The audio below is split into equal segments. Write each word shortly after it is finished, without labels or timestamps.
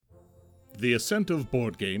The Ascent of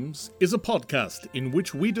Board Games is a podcast in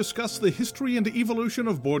which we discuss the history and evolution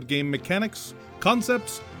of board game mechanics,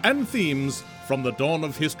 concepts, and themes from the dawn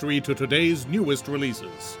of history to today's newest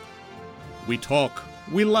releases. We talk,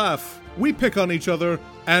 we laugh, we pick on each other,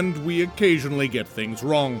 and we occasionally get things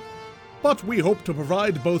wrong. But we hope to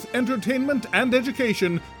provide both entertainment and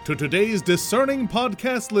education to today's discerning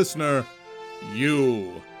podcast listener,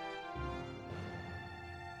 you.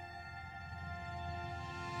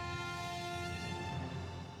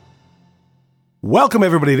 Welcome,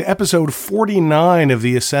 everybody, to episode 49 of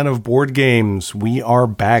The Ascent of Board Games. We are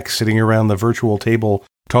back sitting around the virtual table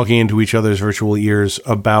talking into each other's virtual ears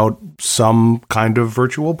about some kind of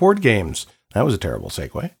virtual board games. That was a terrible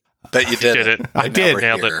segue. Bet you did it. I did.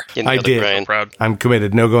 Nailed it. I did. Proud. I'm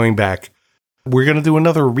committed. No going back. We're going to do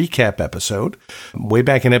another recap episode. Way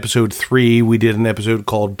back in episode 3, we did an episode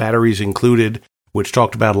called Batteries Included, which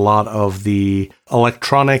talked about a lot of the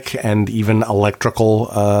electronic and even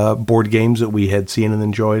electrical board games that we had seen and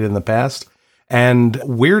enjoyed in the past. And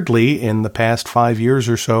weirdly, in the past 5 years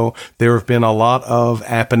or so, there have been a lot of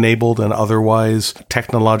app-enabled and otherwise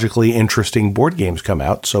technologically interesting board games come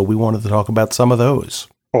out, so we wanted to talk about some of those.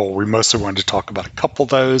 Well, we mostly wanted to talk about a couple of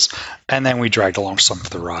those, and then we dragged along some for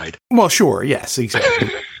the ride. Well, sure, yes,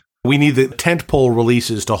 exactly. We need the tentpole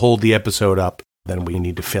releases to hold the episode up. Then we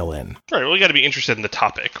need to fill in. Right, well, we got to be interested in the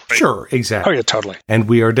topic, right? Sure, exactly. Oh, yeah, totally. And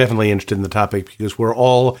we are definitely interested in the topic because we're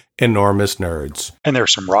all enormous nerds. And there are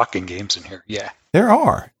some rocking games in here, yeah. There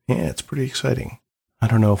are. Yeah, it's pretty exciting. I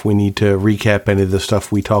don't know if we need to recap any of the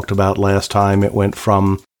stuff we talked about last time. It went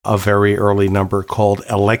from a very early number called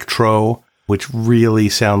Electro, which really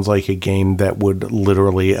sounds like a game that would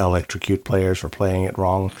literally electrocute players for playing it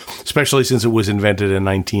wrong, especially since it was invented in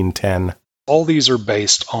 1910. All these are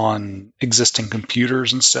based on existing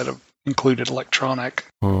computers instead of included electronic,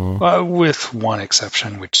 with one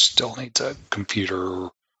exception, which still needs a computer,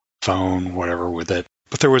 phone, whatever with it.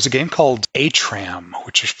 But there was a game called ATRAM,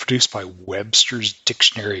 which was produced by Webster's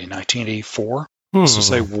Dictionary in 1984. This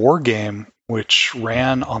was a war game which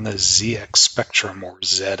ran on the ZX Spectrum, or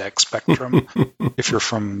ZX Spectrum, if you're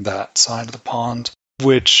from that side of the pond,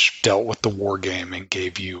 which dealt with the war game and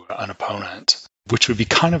gave you an opponent, which would be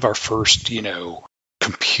kind of our first,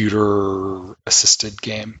 computer-assisted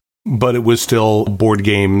game. But it was still a board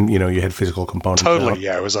game, you had physical components. Totally,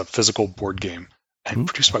 yeah, it was a physical board game. And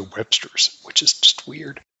produced by Webster's, which is just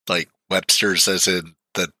weird. Like Webster's as in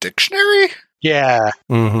the dictionary? Yeah.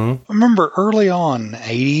 Mm-hmm. I remember early on,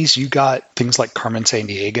 80s, you got things like Carmen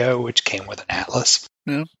Sandiego, which came with an atlas.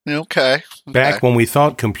 Yeah, okay. Back when we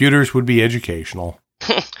thought computers would be educational.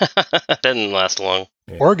 Didn't last long.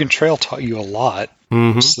 Yeah. Oregon Trail taught you a lot,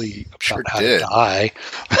 mostly about how to die.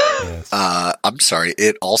 Yes. I'm sorry,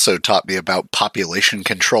 it also taught me about population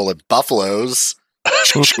control in buffaloes.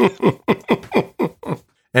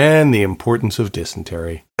 And the importance of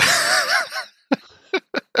dysentery.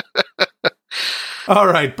 All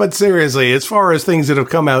right, but seriously, as far as things that have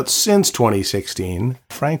come out since 2016,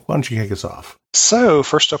 Frank, why don't you kick us off? So,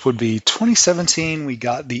 first up would be 2017, we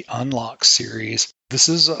got the Unlock series. This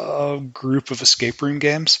is a group of escape room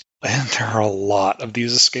games, and there are a lot of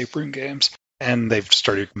these escape room games, and they've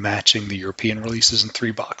started matching the European releases in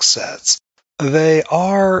 3-box sets. They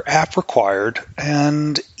are app required,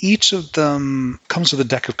 and each of them comes with a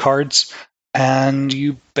deck of cards, and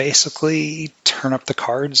you basically turn up the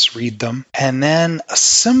cards, read them, and then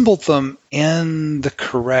assemble them in the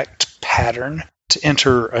correct pattern to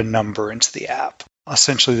enter a number into the app.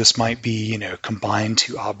 Essentially, this might be, combine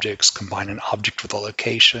two objects, combine an object with a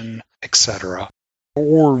location, etc.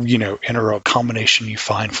 Or, enter a combination you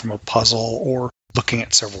find from a puzzle, or looking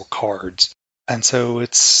at several cards. And so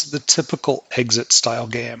it's the typical exit-style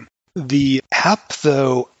game. The app,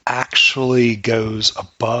 though, actually goes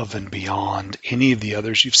above and beyond any of the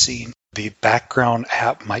others you've seen. The background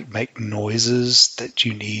app might make noises that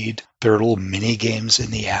you need. There are little mini-games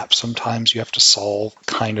in the app sometimes you have to solve,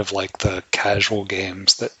 kind of like the casual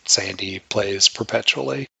games that Sandy plays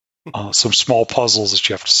perpetually. Some small puzzles that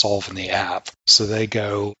you have to solve in the app. So they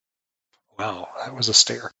go, wow, that was a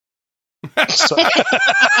stare. So,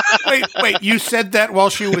 Wait, you said that while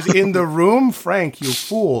she was in the room? Frank, you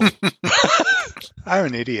fool. I'm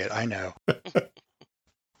an idiot, I know.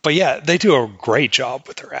 But yeah, they do a great job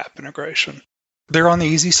with their app integration. They're on the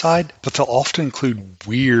easy side, but they'll often include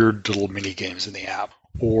weird little mini games in the app,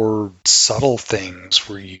 or subtle things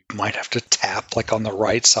where you might have to tap like on the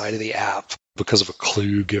right side of the app because of a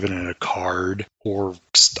clue given in a card, or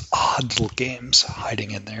just odd little games hiding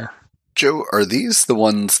in there. Joe, are these the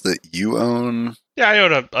ones that you own Yeah, I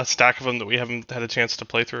own a stack of them that we haven't had a chance to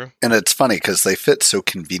play through. And it's funny because they fit so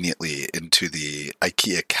conveniently into the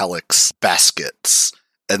IKEA Calyx baskets.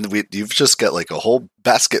 And you've just got like a whole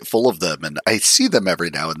basket full of them. And I see them every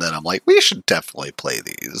now and then. I'm like, we should definitely play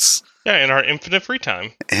these. Yeah, in our infinite free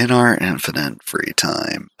time. In our infinite free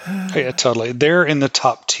time. Oh, yeah, totally. They're in the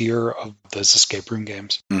top tier of those escape room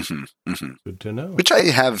games. Good to know. Which I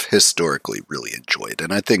have historically really enjoyed.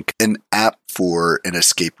 And I think an app for an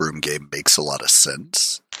escape room game makes a lot of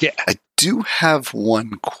sense. Yeah. I do have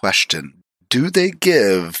one question. Do they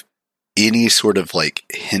give any sort of like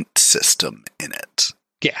hint system in it?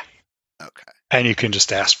 Yeah. Okay. And you can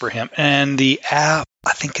just ask for him. And the app,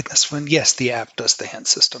 I think in this one, yes, the app does the hint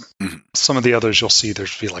system. Mm-hmm. Some of the others you'll see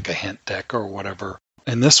there's be like a hint deck or whatever.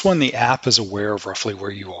 In this one, the app is aware of roughly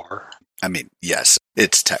where you are. I mean, yes,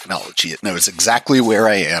 it's technology. It knows exactly where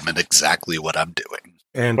I am and exactly what I'm doing.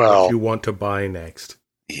 And what you want to buy next.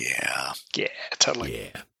 Yeah. Yeah,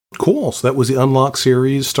 totally. Yeah. Cool. So that was the Unlock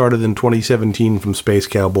series, started in 2017 from Space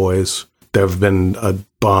Cowboys. There have been a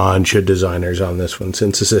bunch of designers on this one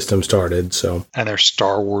since the system started. So, and their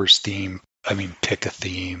Star Wars theme. I mean, pick a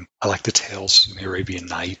theme. I like the Tales from the Arabian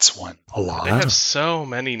Nights one a lot. They have so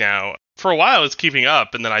many now. For a while, I was keeping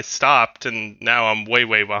up, and then I stopped, and now I'm way,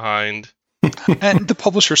 way behind. And the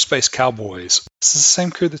publisher Space Cowboys. This is the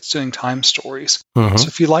same crew that's doing Time Stories. Uh-huh. So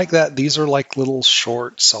if you like that, these are like little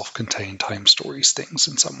short, self-contained Time Stories things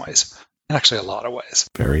in some ways. And actually a lot of ways.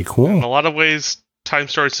 Very cool. In a lot of ways, Time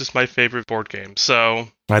Stories is my favorite board game, so...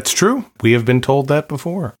 That's true. We have been told that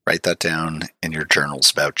before. Write that down in your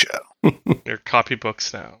journals about Joe. Your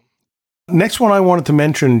copybooks now. Next one I wanted to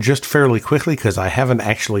mention just fairly quickly, because I haven't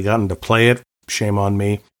actually gotten to play it, shame on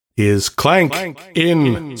me, is Clank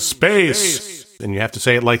in Space. And you have to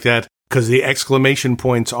say it like that, because the exclamation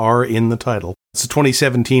points are in the title. It's a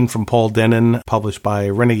 2017 from Paul Denon, published by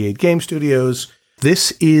Renegade Game Studios.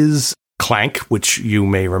 This is Clank, which you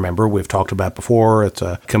may remember we've talked about before. It's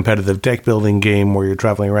a competitive deck building game where you're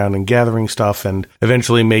traveling around and gathering stuff and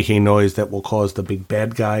eventually making noise that will cause the big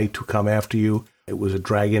bad guy to come after you. It was a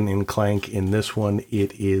dragon in Clank. In this one,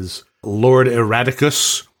 it is Lord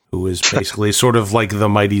Eradicus, who is basically sort of like the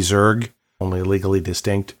Mighty Zerg, only legally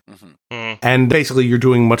distinct. And basically you're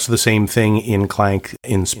doing much the same thing in Clank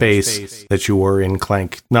in space that you were in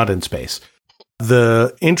Clank not in space.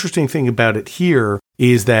 The interesting thing about it here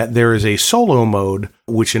is that there is a solo mode,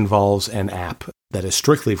 which involves an app that is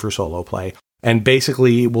strictly for solo play. And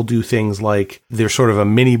basically it will do things like there's sort of a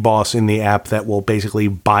mini boss in the app that will basically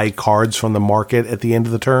buy cards from the market at the end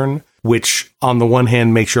of the turn, which on the one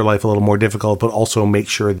hand makes your life a little more difficult, but also makes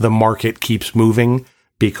sure the market keeps moving,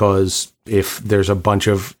 because if there's a bunch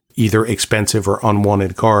of either expensive or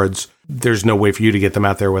unwanted cards, there's no way for you to get them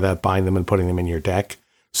out there without buying them and putting them in your deck.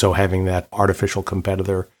 So having that artificial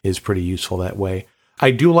competitor is pretty useful that way.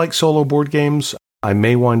 I do like solo board games. I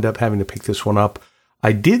may wind up having to pick this one up.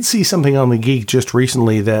 I did see something on the Geek just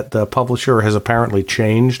recently that the publisher has apparently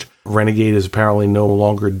changed. Renegade is apparently no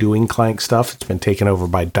longer doing Clank stuff. It's been taken over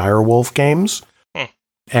by Direwolf Games.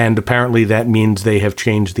 And apparently that means they have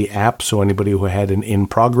changed the app. So anybody who had an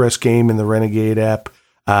in-progress game in the Renegade app,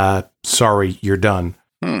 sorry, you're done.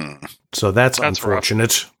 So that's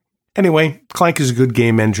unfortunate. Rough. Anyway, Clank is a good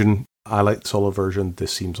game engine. I like the solo version.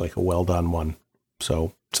 This seems like a well-done one.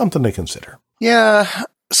 So, something to consider. Yeah.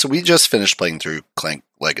 So we just finished playing through Clank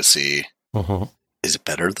Legacy. Uh-huh. Is it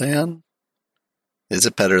better than? Is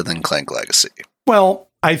it better than Clank Legacy? Well,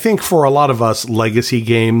 I think for a lot of us, legacy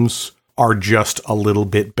games are just a little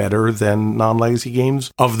bit better than non-legacy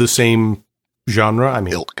games of the same genre. I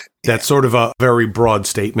mean, that's sort of a very broad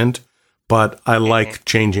statement, but I like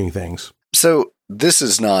changing things. So this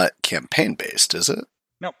is not campaign-based, is it?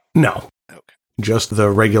 No. Okay. Just the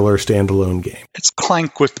regular standalone game. It's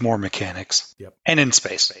Clank with more mechanics. Yep. And in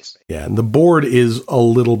space. Yeah, and the board is a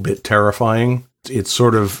little bit terrifying. It's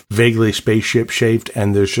sort of vaguely spaceship shaped,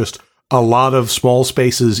 and there's just a lot of small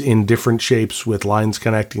spaces in different shapes with lines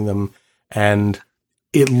connecting them, and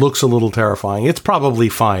it looks a little terrifying. It's probably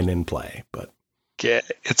fine in play, but... Yeah,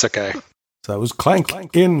 it's okay. So that was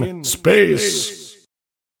Clank in Space.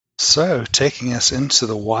 So, taking us into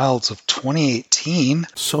the wilds of 2018.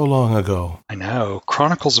 So long ago. I know.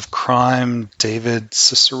 Chronicles of Crime, David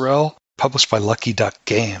Cicerel, published by Lucky Duck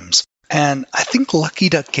Games. And I think Lucky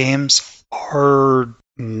Duck Games are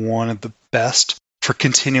one of the best for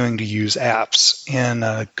continuing to use apps in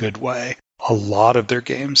a good way. A lot of their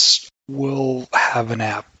games will have an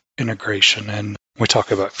app integration, and when we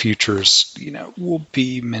talk about futures, we'll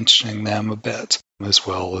be mentioning them a bit as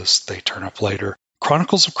well as they turn up later.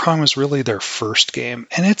 Chronicles of Crime was really their first game,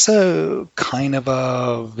 and it's a kind of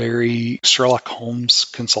a very Sherlock Holmes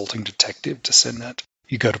consulting detective descendant.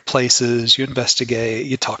 You go to places, you investigate,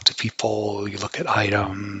 you talk to people, you look at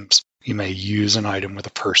items, you may use an item with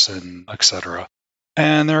a person, etc.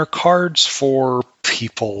 And there are cards for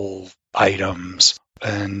people, items,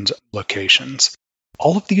 and locations.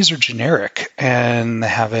 All of these are generic, and they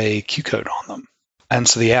have a Q code on them. And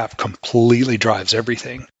so the app completely drives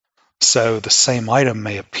everything. So the same item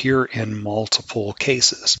may appear in multiple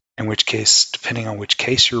cases, in which case, depending on which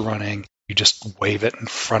case you're running, you just wave it in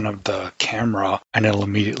front of the camera and it'll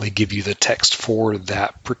immediately give you the text for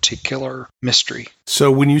that particular mystery.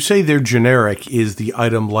 So when you say they're generic, is the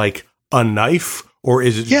item like a knife or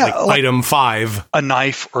is it like item 5? A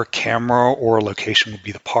knife or camera or location would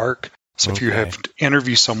be the park. So if you have to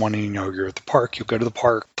interview someone and you know you're at the park, you'll go to the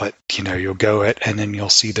park, but you'll go it and then you'll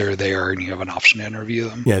see they're there and you have an option to interview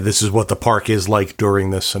them. Yeah, this is what the park is like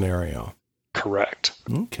during this scenario. Correct.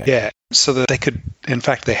 Okay. Yeah, so that they could, in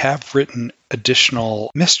fact, they have written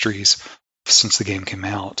additional mysteries since the game came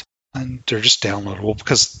out, and they're just downloadable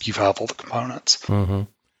because you have all the components. Mm-hmm.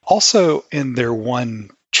 Also, in their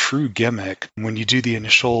one true gimmick, when you do the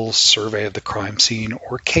initial survey of the crime scene,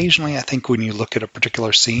 or occasionally I think when you look at a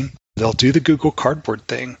particular scene, they'll do the Google Cardboard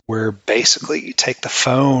thing where basically you take the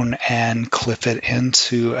phone and clip it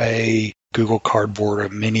into a Google Cardboard, a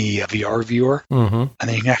mini VR viewer, and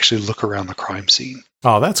then you can actually look around the crime scene.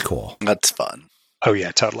 Oh, that's cool. That's fun. Oh,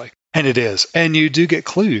 yeah, totally. And it is. And you do get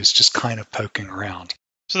clues just kind of poking around.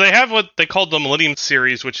 So they have what they called the Millennium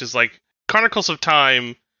series, which is like Chronicles of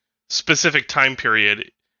Time, specific time period.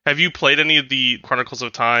 Have you played any of the Chronicles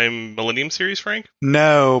of Time Millennium series, Frank?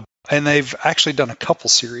 No, and they've actually done a couple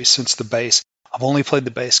series since the base. I've only played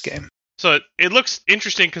the base game. So it looks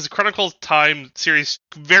interesting because the Chronicles of Time series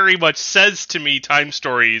very much says to me time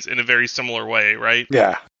stories in a very similar way, right?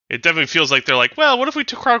 Yeah. It definitely feels like they're like, well, what if we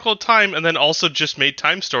took Chronicle of Time and then also just made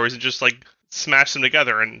time stories and just like smash them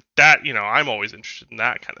together? And that, I'm always interested in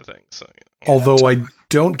that kind of thing. So, Although I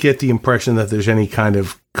don't get the impression that there's any kind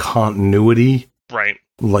of continuity. Right.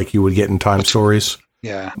 Like you would get in time stories.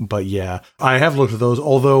 Yeah. But yeah, I have looked at those,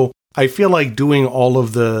 although I feel like doing all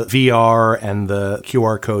of the VR and the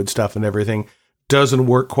QR code stuff and everything doesn't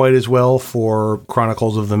work quite as well for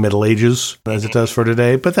Chronicles of the Middle Ages as it does for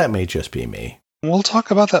today, but that may just be me. We'll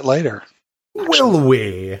talk about that later. Will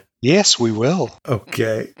we? Yes, we will.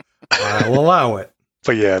 Okay. I'll allow it.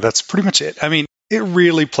 But yeah, that's pretty much it. I mean, it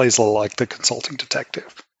really plays a lot like the consulting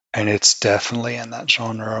detective, and it's definitely in that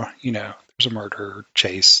genre. There's a murder,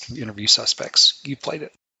 chase, interview suspects. You played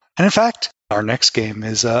it. And in fact, our next game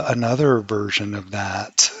is another version of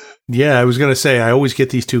that. Yeah, I was going to say, I always get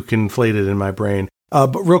these two conflated in my brain.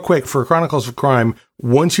 But real quick, for Chronicles of Crime,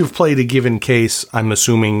 once you've played a given case, I'm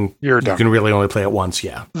assuming you can really only play it once,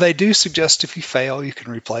 yeah. They do suggest if you fail, you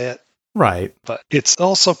can replay it. Right. But it's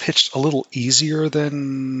also pitched a little easier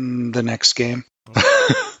than the next game,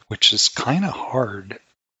 which is kind of hard.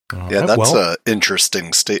 Yeah, that's an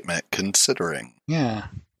interesting statement considering. Yeah.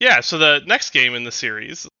 Yeah, so the next game in the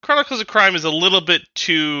series, Chronicles of Crime, is a little bit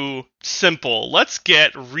too simple. Let's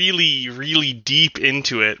get really, really deep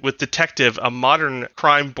into it with Detective, a modern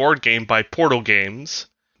crime board game by Portal Games,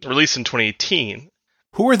 released in 2018.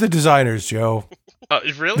 Who are the designers, Joe?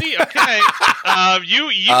 Really? Okay.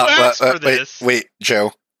 You asked for this. Wait,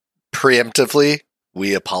 Joe. Preemptively,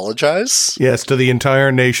 we apologize. Yes, to the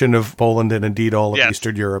entire nation of Poland and indeed all of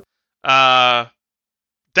Eastern Europe.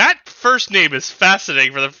 That first name is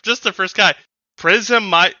fascinating for just the first guy.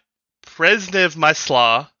 Przemysław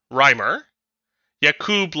Reimer,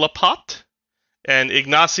 Jakub Lapat, and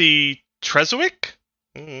Ignacy Trzewick.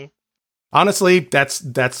 Mm-hmm. Honestly,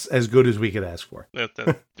 that's as good as we could ask for.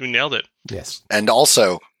 We nailed it. Yes. And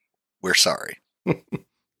also, we're sorry.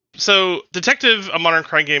 So, Detective, a modern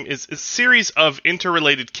crime game, is a series of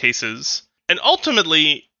interrelated cases. And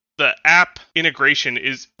ultimately, the app integration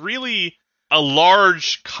is really a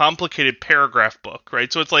large, complicated paragraph book,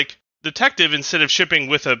 right? So it's like Detective, instead of shipping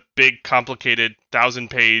with a big, complicated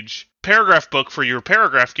 1,000-page paragraph book for your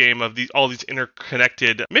paragraph game of all these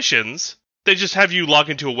interconnected missions, they just have you log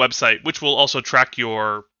into a website, which will also track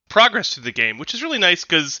your progress through the game, which is really nice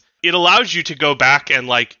because it allows you to go back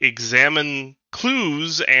and examine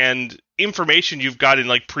clues and information you've got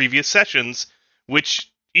in previous sessions,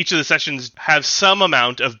 which each of the sessions have some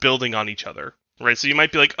amount of building on each other. Right, so you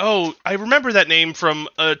might be like, oh, I remember that name from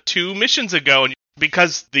 2 missions ago. And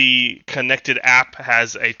because the connected app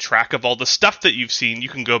has a track of all the stuff that you've seen, you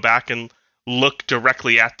can go back and look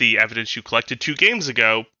directly at the evidence you collected 2 games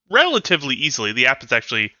ago relatively easily. The app is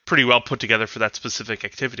actually pretty well put together for that specific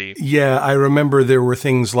activity. Yeah, I remember there were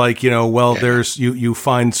things like, there's you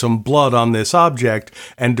find some blood on this object,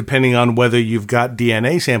 and depending on whether you've got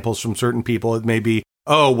DNA samples from certain people, it may be,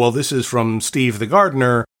 oh, well, this is from Steve the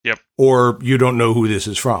gardener, Yep. or you don't know who this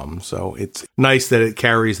is from. So it's nice that it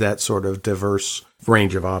carries that sort of diverse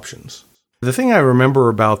range of options. The thing I remember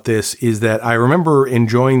about this is that I remember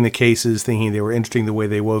enjoying the cases, thinking they were interesting the way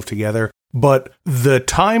they wove together, but the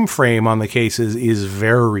time frame on the cases is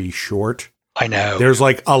very short. I know. There's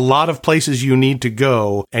like a lot of places you need to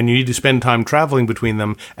go, and you need to spend time traveling between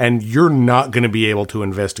them, and you're not going to be able to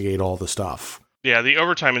investigate all the stuff. Yeah, the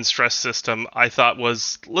overtime and stress system, I thought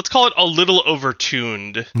was, let's call it a little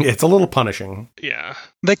overtuned. It's a little punishing. Yeah.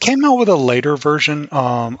 They came out with a later version,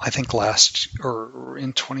 I think or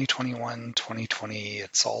in 2021, 2020,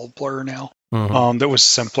 it's all blur now, that was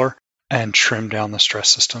simpler and trimmed down the stress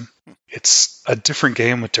system. It's a different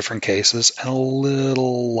game with different cases and a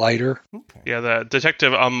little lighter. Okay. Yeah, the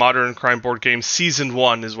Detective Modern Crime Board Game Season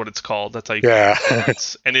 1 is what it's called. That's how you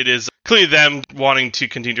and it is clearly them wanting to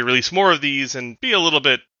continue to release more of these and be a little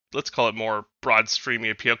bit, let's call it more broad streamy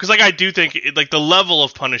appeal. Because I do think the level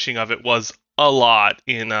of punishing of it was a lot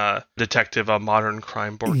in Detective Modern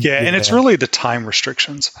Crime Board Game. Yeah, and it's really the time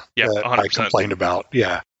restrictions that 100%. I complained about.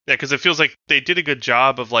 Yeah. Yeah, because it feels like they did a good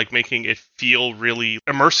job of making it feel really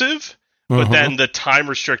immersive, but then the time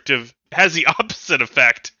restrictive has the opposite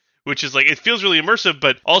effect, which is it feels really immersive,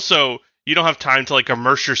 but also you don't have time to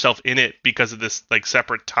immerse yourself in it because of this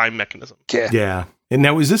separate time mechanism. Yeah. And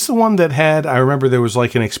now, is this the one that had, I remember there was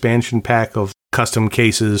an expansion pack of custom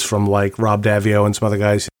cases from Rob Davio and some other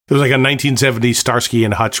guys. There was a 1970s Starsky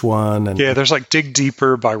and Hutch one. And yeah, there's Dig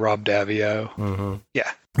Deeper by Rob Davio. Mm-hmm. Yeah.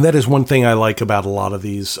 That is one thing I like about a lot of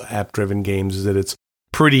these app-driven games, is that it's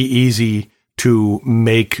pretty easy to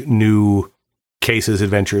make new cases,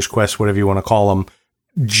 adventures, quests, whatever you want to call them,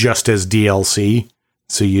 just as DLC.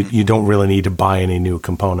 So you don't really need to buy any new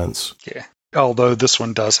components. Yeah. Although this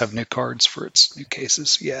one does have new cards for its new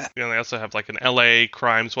cases. Yeah. And they also have an LA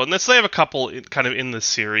crimes one. They have a couple kind of in the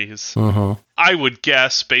series. Mm-hmm. I would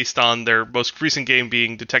guess, based on their most recent game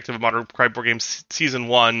being Detective Modern Crime Board Game Season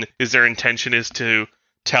 1, is their intention is to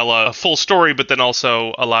tell a full story, but then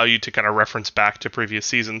also allow you to kind of reference back to previous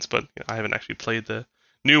seasons. But I haven't actually played the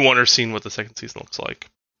new one or seen what the second season looks like.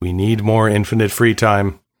 We need more infinite free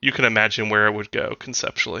time. You can imagine where it would go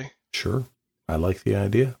conceptually. Sure. I like the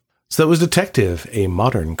idea. So that was Detective, a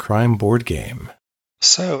modern crime board game.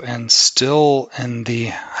 So, and still in the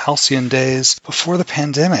halcyon days before the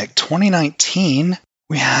pandemic, 2019,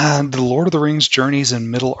 we had The Lord of the Rings Journeys in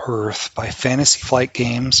Middle-earth by Fantasy Flight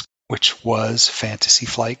Games, which was Fantasy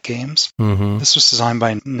Flight Games. Mm-hmm. This was designed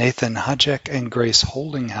by Nathan Hajek and Grace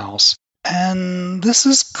Holdinghouse. And this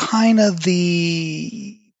is kind of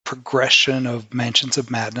the progression of Mansions of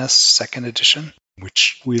Madness, 2nd edition,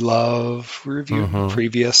 which we love, reviewed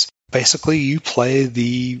previous. Basically, you play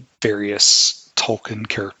the various Tolkien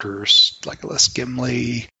characters, Legolas,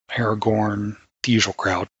 Gimli, Aragorn, the usual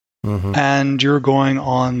crowd. Mm-hmm. And you're going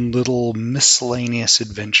on little miscellaneous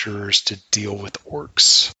adventures to deal with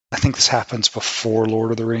orcs. I think this happens before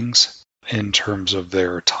Lord of the Rings in terms of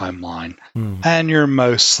their timeline. And you're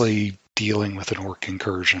mostly dealing with an orc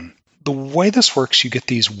incursion. The way this works, you get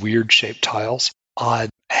these weird shaped tiles, odd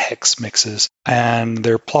hex mixes, and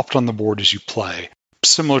they're plopped on the board as you play.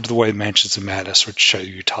 Similar to the way Mansions of Madness would show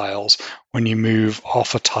you tiles. When you move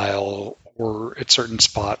off a tile or at certain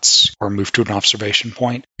spots or move to an observation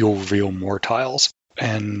point, you'll reveal more tiles.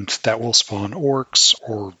 And that will spawn orcs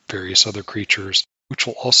or various other creatures, which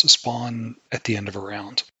will also spawn at the end of a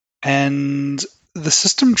round. And the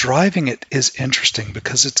system driving it is interesting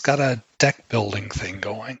because it's got a deck building thing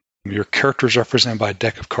going. Your character is represented by a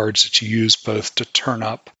deck of cards that you use both to turn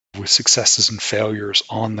up with successes and failures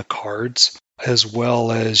on the cards, as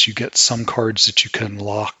well as you get some cards that you can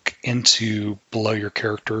lock into below your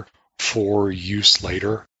character for use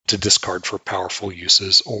later to discard for powerful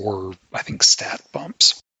uses or, I think, stat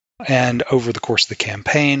bumps. And over the course of the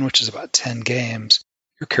campaign, which is about 10 games,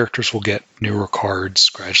 your characters will get newer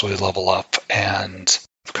cards, gradually level up, and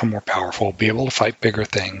become more powerful, be able to fight bigger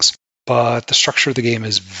things. But the structure of the game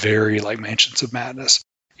is very like Mansions of Madness.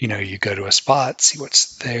 You know, you go to a spot, see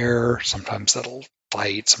what's there. Sometimes that'll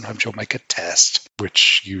fight. Sometimes you'll make a test,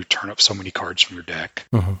 which you turn up so many cards from your deck.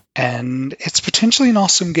 And it's potentially an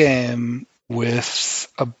awesome game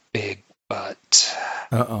with a big butt.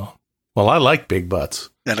 Uh-oh. Well, I like big butts.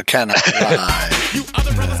 And a can of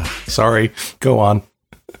lie. Sorry. Go on.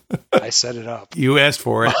 I set it up. You asked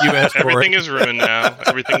for it. Everything is ruined now.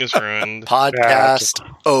 Everything is ruined. Podcast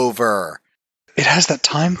over. It has that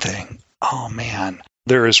time thing. Oh, man.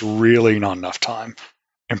 there is really not enough time.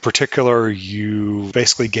 In particular, you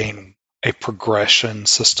basically gain a progression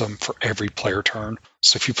system for every player turn.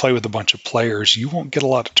 So if you play with a bunch of players, you won't get a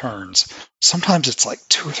lot of turns. Sometimes it's like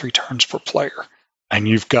 2 or 3 turns per player, and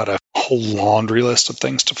you've got a whole laundry list of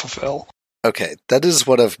things to fulfill. Okay, that is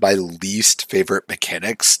one of my least favorite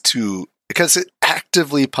mechanics because it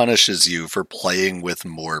actively punishes you for playing with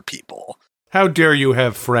more people. How dare you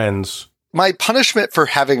have friends? My punishment for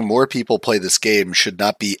having more people play this game should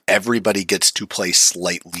not be everybody gets to play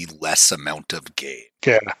slightly less amount of game.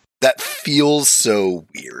 Yeah. That feels so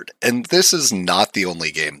weird. And this is not the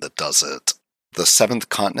only game that does it. The Seventh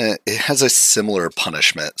Continent, it has a similar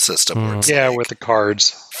punishment system. Where it's with the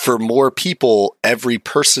cards. For more people, every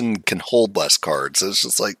person can hold less cards. It's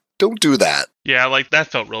just like, don't do that. Yeah, like that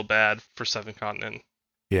felt real bad for Seventh Continent.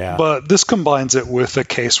 Yeah. But this combines it with a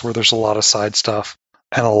case where there's a lot of side stuff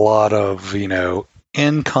and a lot of,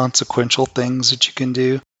 inconsequential things that you can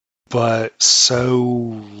do, but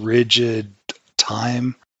so rigid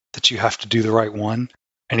time that you have to do the right one.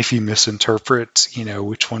 And if you misinterpret,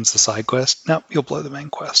 which one's the side quest, no, you'll blow the main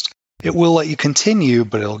quest. It will let you continue,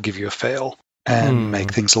 but it'll give you a fail and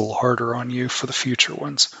make things a little harder on you for the future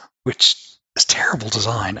ones, which is terrible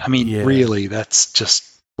design. I mean, really, that's just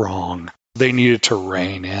wrong. They needed to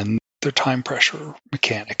rein in their time pressure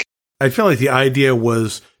mechanic. I feel like the idea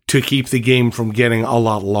was to keep the game from getting a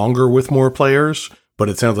lot longer with more players, but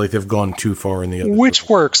it sounds like they've gone too far in the other. Which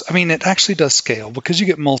works. I mean, it actually does scale because you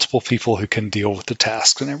get multiple people who can deal with the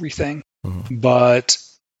tasks and everything. Mm-hmm. But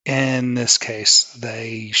in this case,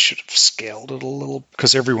 they should have scaled it a little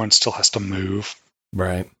because everyone still has to move.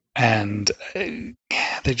 Right. And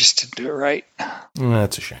they just didn't do it right.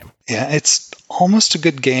 That's a shame. Yeah, it's almost a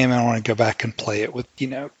good game. I want to go back and play it with,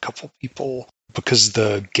 a couple people because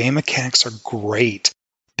the game mechanics are great.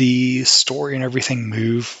 The story and everything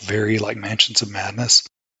move very like Mansions of Madness.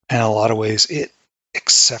 And in a lot of ways,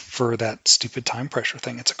 except for that stupid time pressure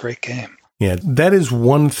thing, it's a great game. Yeah, that is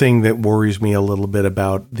one thing that worries me a little bit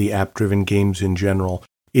about the app-driven games in general,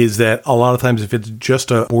 is that a lot of times if it's just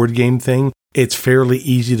a board game thing, it's fairly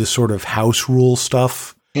easy to sort of house rule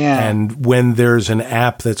stuff. Yeah. And when there's an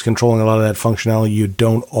app that's controlling a lot of that functionality, you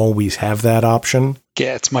don't always have that option.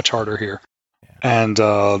 Yeah, it's much harder here. Yeah. And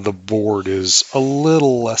the board is a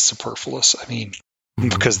little less superfluous. I mean,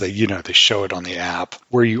 because they show it on the app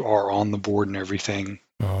where you are on the board and everything.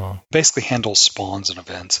 Basically handles spawns and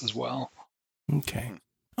events as well. Okay.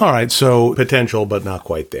 All right, so potential, but not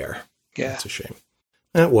quite there. Yeah. That's a shame.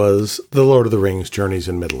 That was The Lord of the Rings, Journeys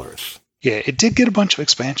in Middle-earth. Yeah, it did get a bunch of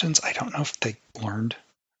expansions. I don't know if they learned.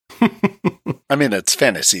 I mean, it's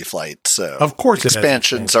Fantasy Flight, so of course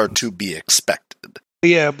expansions are to be expected.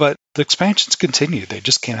 Yeah, but the expansions continue. They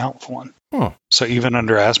just came out with one. So even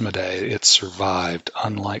under Asmodee, it survived,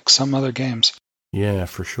 unlike some other games. Yeah,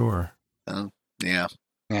 for sure. Yeah.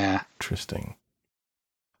 Interesting.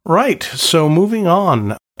 Right, so moving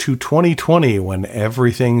on to 2020, when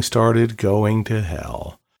everything started going to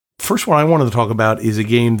hell. First one I wanted to talk about is a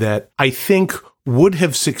game that I think would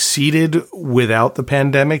have succeeded without the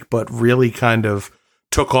pandemic, but really kind of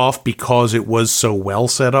took off because it was so well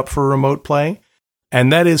set up for remote play,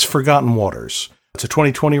 and that is Forgotten Waters. It's a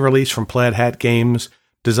 2020 release from Plaid Hat Games,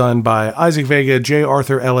 designed by Isaac Vega, J.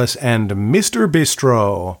 Arthur Ellis, and Mr.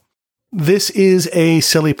 Bistro. This is a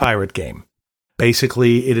silly pirate game.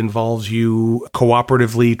 Basically, it involves you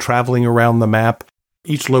cooperatively traveling around the map.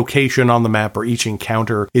 Each location on the map or each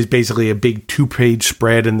encounter is basically a big 2-page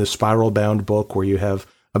spread in the spiral-bound book where you have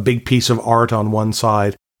a big piece of art on one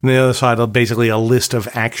side, and the other side basically a list of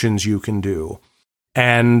actions you can do.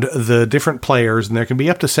 And the different players, and there can be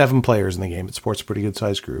up to 7 players in the game, it supports a pretty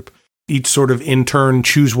good-sized group, each sort of in turn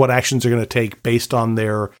choose what actions they're going to take based on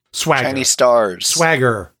their swagger. Shiny stars.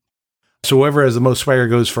 Swagger. So whoever has the most swagger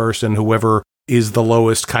goes first, and whoever is the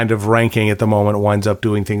lowest kind of ranking at the moment winds up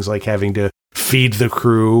doing things like having to feed the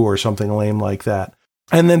crew or something lame like that.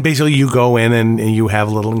 And then basically you go in and you have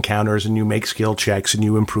little encounters and you make skill checks and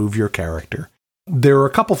you improve your character. There are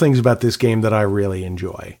a couple things about this game that I really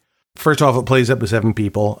enjoy. First off, it plays up to 7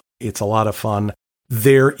 people. It's a lot of fun.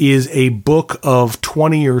 There is a book of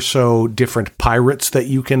 20 or so different pirates that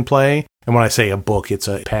you can play. And when I say a book, it's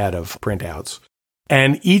a pad of printouts.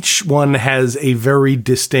 And each one has a very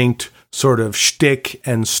distinct sort of shtick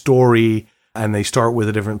and story, and they start with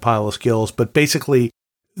a different pile of skills. But basically,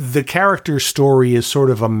 the character's story is sort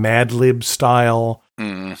of a Mad Lib style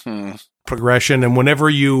progression. And whenever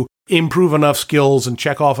you improve enough skills and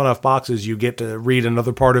check off enough boxes, you get to read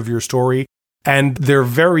another part of your story. And they're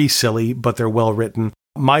very silly, but they're well written.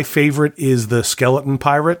 My favorite is the skeleton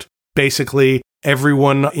pirate. Basically,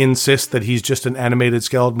 everyone insists that he's just an animated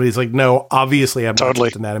skeleton, but he's like, no, obviously I'm not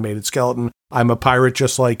just an animated skeleton. I'm a pirate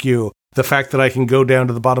just like you. The fact that I can go down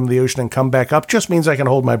to the bottom of the ocean and come back up just means I can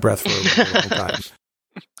hold my breath for a really long time.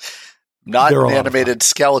 Not an animated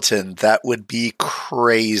skeleton. That would be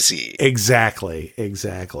crazy. Exactly.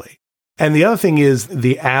 And the other thing is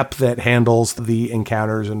the app that handles the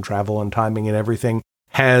encounters and travel and timing and everything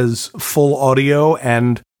has full audio,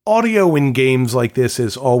 and audio in games like this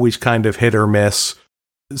is always kind of hit or miss.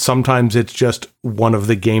 Sometimes it's just one of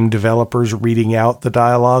the game developers reading out the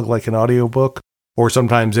dialogue like an audiobook, or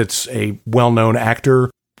sometimes it's a well-known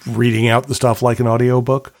actor reading out the stuff like an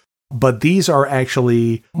audiobook. But these are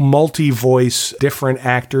actually multi-voice, different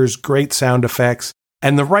actors, great sound effects,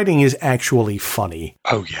 and the writing is actually funny.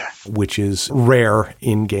 Oh, yeah. Which is rare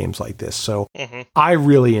in games like this. So I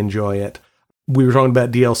really enjoy it. We were talking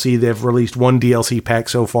about DLC. They've released one DLC pack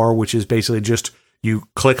so far, which is basically just you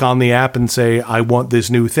click on the app and say, I want this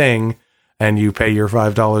new thing, and you pay your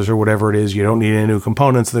 $5 or whatever it is. You don't need any new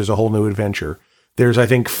components. There's a whole new adventure. There's, I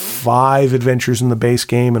think, 5 adventures in the base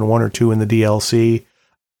game and 1 or 2 in the DLC.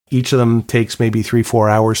 Each of them takes maybe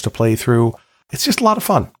 3-4 hours to play through. It's just a lot of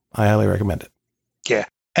fun. I highly recommend it. Yeah.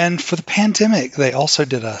 And for the pandemic, they also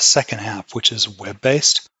did a second app, which is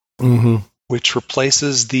web-based, which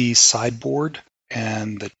replaces the sideboard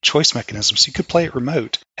and the choice mechanism. So you could play it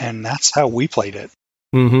remote, and that's how we played it.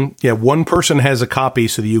 Yeah, one person has a copy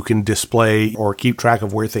so that you can display or keep track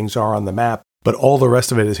of where things are on the map, but all the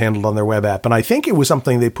rest of it is handled on their web app. And I think it was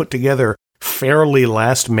something they put together fairly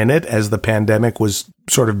last minute as the pandemic was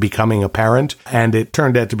sort of becoming apparent, and it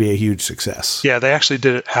turned out to be a huge success. Yeah, they actually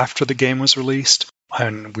did it after the game was released,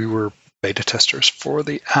 and we were beta testers for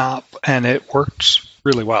the app, and it worked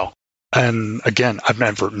really well. And again, I've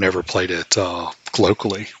never played it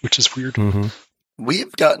locally, which is weird.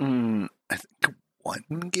 We've gotten, I think,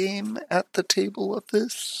 1 game at the table of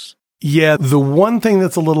this. Yeah, the one thing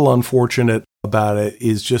that's a little unfortunate about it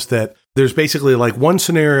is just that there's basically like one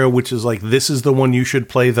scenario which is like, this is the one you should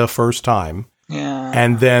play the first time. Yeah.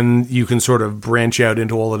 And then you can sort of branch out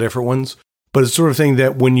into all the different ones. But it's sort of thing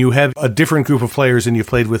that when you have a different group of players than you've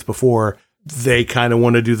played with before, they kind of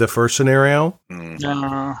want to do the first scenario.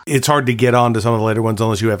 It's hard to get on to some of the later ones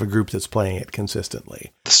unless you have a group that's playing it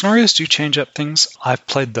consistently. The scenarios do change up things. I've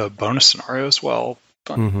played the bonus scenario as well.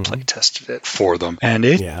 Play tested it for them, and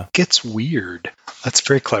it gets weird. That's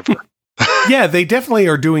very clever. Yeah, they definitely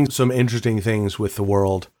are doing some interesting things with the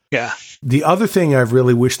world. Yeah. The other thing I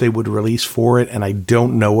really wish they would release for it, and I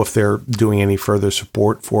don't know if they're doing any further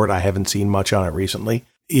support for it, I haven't seen much on it recently,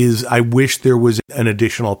 is I wish there was an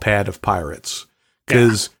additional pad of pirates.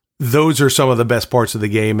 Because those are some of the best parts of the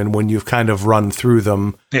game, and when you've kind of run through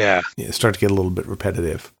them, you start to get a little bit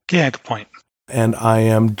repetitive. Yeah, good point. And I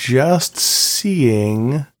am just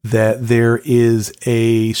seeing that there is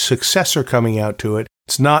a successor coming out to it.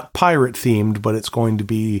 It's not pirate themed, but it's going to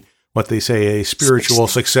be what they say a spiritual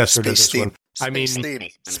successor to this one. I mean,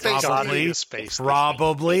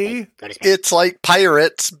 probably. It's like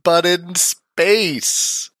pirates, but in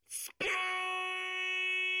space.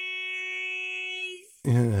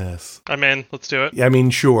 Yes. I'm in. Let's do it. I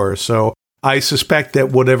mean, sure. So I suspect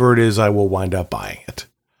that whatever it is, I will wind up buying it.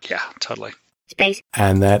 Yeah, totally. Space.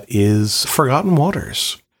 And that is Forgotten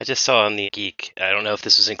Waters. I just saw on the Geek, I don't know if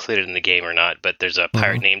this was included in the game or not, but there's a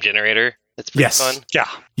pirate name generator. That's pretty fun.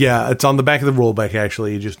 Yeah, it's on the back of the rulebook,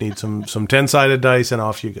 actually. You just need some 10-sided dice, and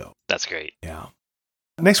off you go. That's great. Yeah.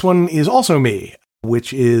 Next one is also me,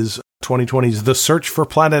 which is 2020's The Search for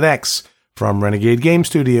Planet X from Renegade Game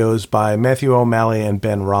Studios by Matthew O'Malley and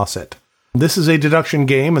Ben Rossett. This is a deduction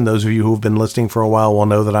game, and those of you who have been listening for a while will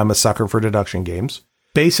know that I'm a sucker for deduction games.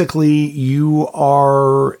 Basically, you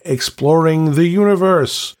are exploring the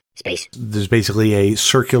universe. Space. There's basically a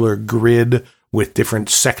circular grid with different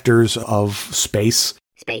sectors of space.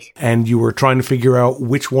 Space. And you are trying to figure out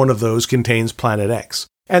which one of those contains Planet X.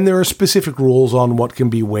 And there are specific rules on what can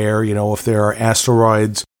be where. You know, if there are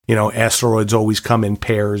asteroids, asteroids always come in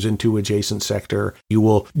pairs into adjacent sector. You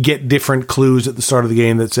will get different clues at the start of the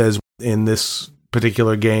game that says, in this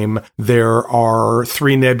particular game, there are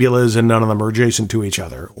 3 nebulas and none of them are adjacent to each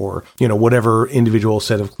other, or, whatever individual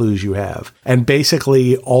set of clues you have. And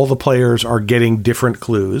basically, all the players are getting different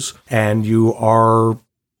clues, and you are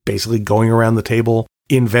basically going around the table,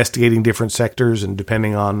 investigating different sectors, and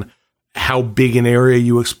depending on how big an area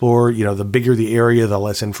you explore, the bigger the area, the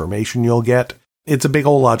less information you'll get. It's a big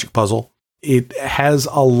old logic puzzle. It has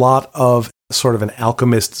a lot of sort of an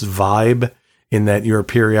alchemist's vibe, in that you're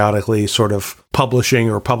periodically sort of publishing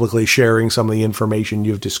or publicly sharing some of the information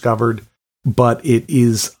you've discovered. But it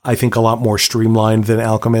is, I think, a lot more streamlined than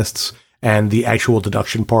Alchemists. and the actual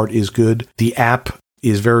deduction part is good. The app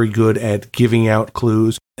is very good at giving out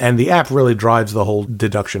clues, and the app really drives the whole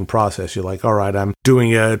deduction process. You're like, all right, I'm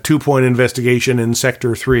doing a 2-point investigation in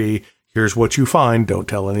Sector 3. Here's what you find. Don't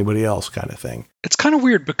tell anybody else, kind of thing. It's kind of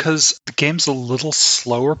weird because the game's a little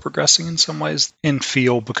slower progressing in some ways in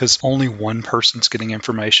feel because only one person's getting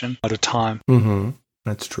information at a time. Mm-hmm.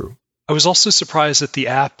 That's true. I was also surprised that the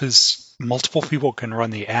app is multiple people can run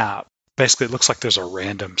the app. Basically, it looks like there's a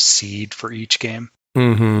random seed for each game.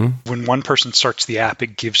 Mm-hmm. When one person starts the app,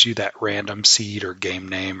 it gives you that random seed or game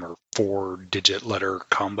name or 4-digit letter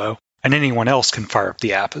combo. And anyone else can fire up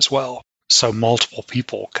the app as well. So multiple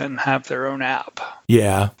people can have their own app.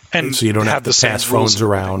 Yeah. And so you don't have to pass phones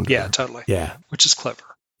around. Yeah, totally. Yeah. Which is clever.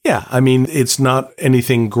 Yeah, I mean, it's not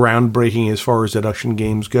anything groundbreaking as far as deduction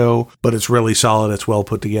games go, but it's really solid. It's well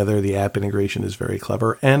put together. The app integration is very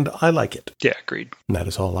clever, and I like it. Yeah, agreed. And that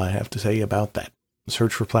is all I have to say about that.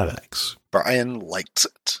 Search for Planet X. Brian likes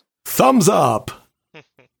it. Thumbs up!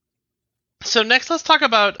 So next, let's talk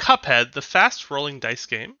about Cuphead, the fast-rolling dice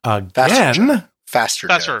game. Again? Faster.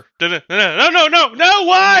 Faster. No,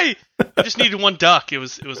 why? I just needed one duck. It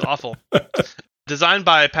was awful. Designed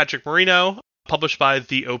by Patrick Marino, published by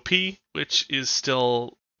The OP, which is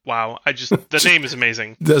still, wow. The name is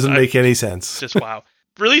amazing. Doesn't make any sense. Just wow.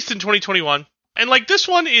 Released in 2021. And this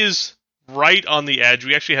one is right on the edge.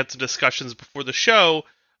 We actually had some discussions before the show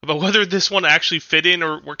about whether this one actually fit in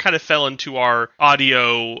or kind of fell into our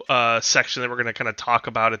audio section that we're going to kind of talk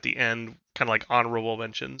about at the end, kind of like honorable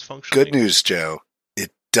mentions functionally. Good news, Joe.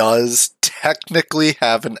 It does technically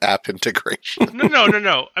have an app integration.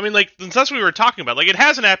 No. I mean, that's what we were talking about. It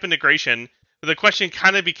has an app integration. The question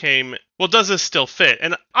kind of became, well, does this still fit?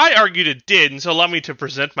 And I argued it did, and so allow me to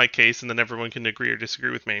present my case, and then everyone can agree or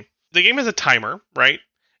disagree with me. The game has a timer, right?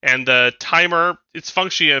 And the timer, it's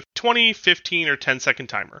functionally a 20, 15, or 10-second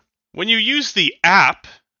timer. When you use the app,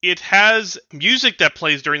 it has music that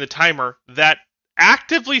plays during the timer that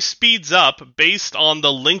actively speeds up based on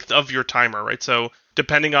the length of your timer, right? So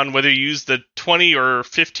depending on whether you use the 20 or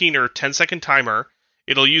 15 or 10-second timer,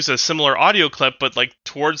 it'll use a similar audio clip, but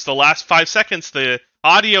towards the last 5 seconds, the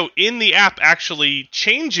audio in the app actually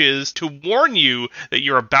changes to warn you that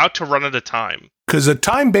you're about to run out of time. Because a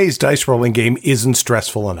time-based dice rolling game isn't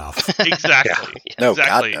stressful enough. Exactly. Yeah. No,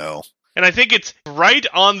 exactly. God, no. And I think it's right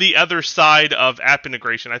on the other side of app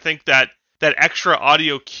integration. I think that extra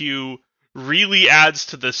audio cue really adds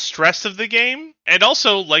to the stress of the game and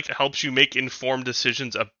also helps you make informed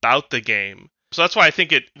decisions about the game. So that's why I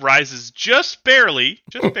think it rises just barely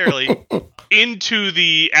into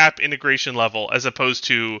the app integration level as opposed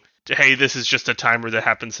to, hey, this is just a timer that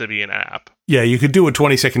happens to be an app. Yeah, you could do a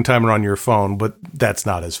 20-second timer on your phone, but that's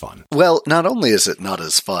not as fun. Well, not only is it not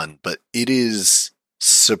as fun, but it is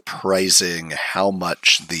surprising how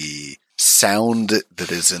much the sound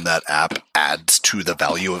that is in that app adds to the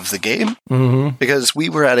value of the game. Mm-hmm. Because we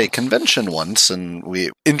were at a convention once and we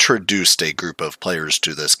introduced a group of players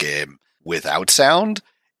to this game without sound,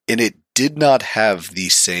 and it did not have the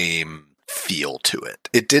same feel to it.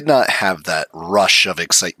 It did not have that rush of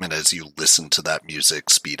excitement as you listen to that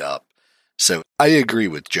music speed up. So I agree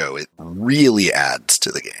with Joe. It really adds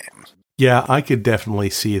to the game. Yeah, I could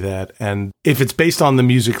definitely see that. And if it's based on the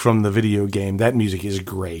music from the video game, that music is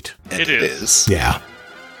great. And it is. Yeah.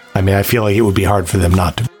 I mean, I feel like it would be hard for them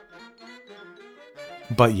not to.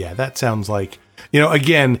 But yeah, that sounds like,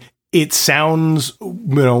 again, it sounds,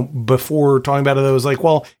 before talking about it, I was like,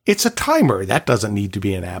 well, it's a timer. That doesn't need to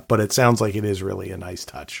be an app, but it sounds like it is really a nice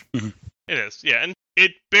touch. Mm-hmm. It is, yeah. And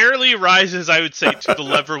it barely rises, I would say, to the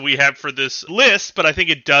level we have for this list, but I think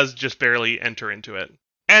it does just barely enter into it.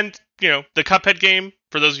 And, the Cuphead game,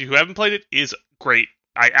 for those of you who haven't played it, is great.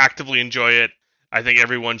 I actively enjoy it. I think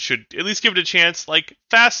everyone should at least give it a chance.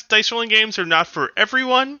 Fast dice rolling games are not for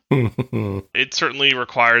everyone. It certainly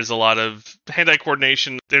requires a lot of hand-eye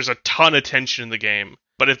coordination. There's a ton of tension in the game.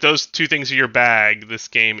 But if those two things are your bag, this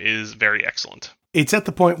game is very excellent. It's at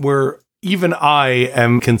the point where even I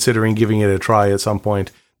am considering giving it a try at some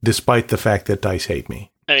point, despite the fact that dice hate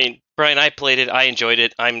me. I mean, Brian, I played it. I enjoyed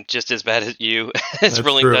it. I'm just as bad as you as That's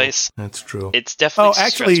rolling true. dice. That's true. It's definitely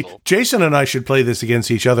actually, stressful. Jason and I should play this against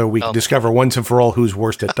each other. We can discover once and for all who's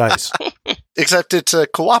worst at dice. Except it's a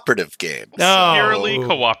cooperative game. No. Purely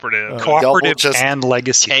cooperative. Cooperative and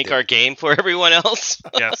legacy. Tank our game for everyone else.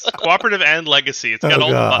 Yes, cooperative and legacy. It's got all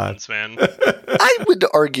the buttons, man. I would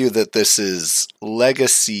argue that this is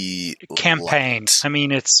legacy Campaign. light. I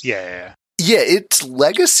mean, it's, yeah. Yeah, it's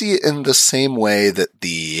legacy in the same way that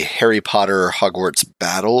the Harry Potter Hogwarts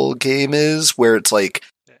Battle game is, where it's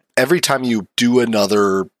every time you do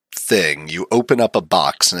another thing. You open up a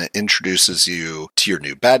box and it introduces you to your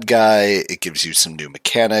new bad guy. It gives you some new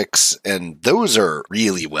mechanics, and those are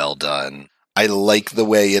really well done. I like the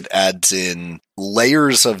way it adds in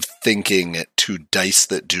layers of thinking to dice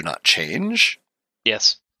that do not change.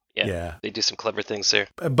 Yes. Yeah. They do some clever things there.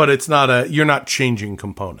 But it's not you're not changing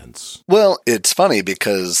components. Well, it's funny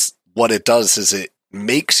because what it does is it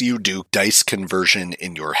makes you do dice conversion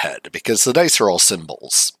in your head because the dice are all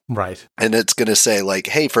symbols. Right. And it's going to say like,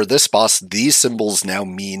 hey, for this boss, these symbols now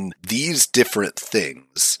mean these different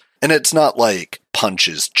things. And it's not like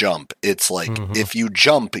punches jump. It's like if you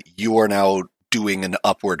jump, you are now doing an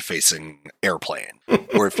upward facing airplane.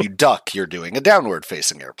 Or if you duck, you're doing a downward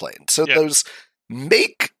facing airplane. So those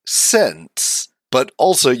make sense, but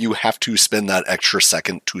also you have to spend that extra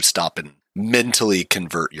second to stop and mentally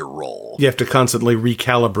convert your roll. You have to constantly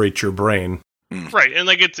recalibrate your brain. Right, and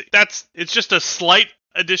like it's just a slight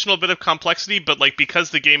additional bit of complexity, but like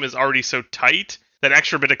because the game is already so tight, that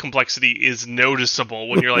extra bit of complexity is noticeable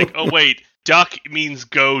when you're like, oh wait, duck means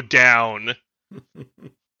go down.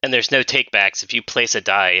 And there's no takebacks. If you place a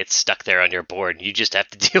die, it's stuck there on your board. You just have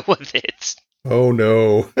to deal with it. Oh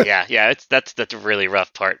no. Yeah, that's the really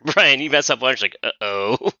rough part. Brian, you mess up once, like,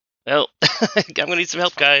 uh-oh. Well, I'm gonna need some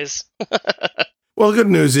help, guys. Well, the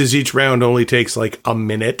good news is each round only takes like a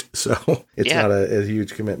minute, so it's not a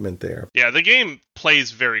huge commitment there. Yeah, the game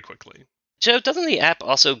plays very quickly. Joe, doesn't the app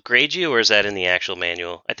also grade you, or is that in the actual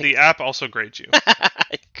manual? I think the app also grades you.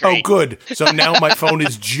 Oh, good. So now my phone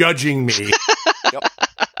is judging me. Yep.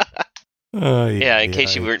 In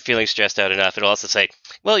case you weren't feeling stressed out enough, it'll also say,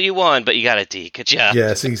 well, you won, but you got a D. Good job.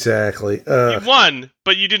 Yes, exactly. You won,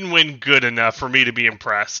 but you didn't win good enough for me to be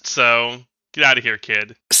impressed, so get out of here,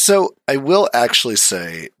 kid. So I will actually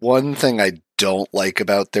say one thing I don't like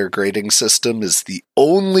about their grading system is the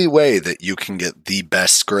only way that you can get the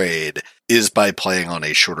best grade is by playing on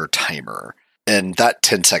a shorter timer. And that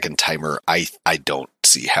 10-second timer, I don't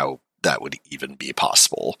see how that would even be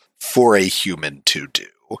possible for a human to do.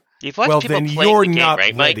 You've watched people playing the game,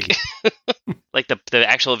 right, Mike? Like the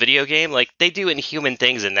actual video game? Like, they do inhuman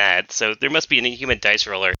things in that, so there must be an inhuman dice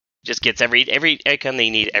roller. Just gets every icon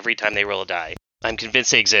they need every time they roll a die. I'm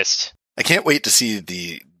convinced they exist. I can't wait to see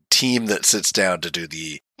the team that sits down to do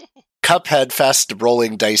the Cuphead fast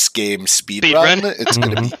rolling dice game speed run. It's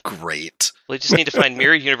going to be great. We just need to find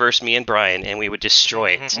Mirror Universe, me and Brian, and we would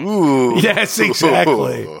destroy it. Ooh. Yes,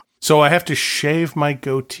 exactly. So I have to shave my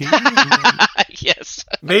goatee? Yes.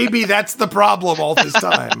 Maybe that's the problem all this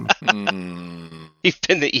time. You've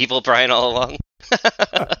been the evil Brian all along.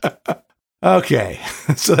 Okay,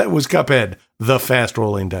 so that was Cuphead, the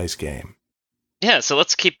fast-rolling dice game. Yeah, so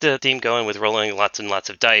let's keep the theme going with rolling lots and lots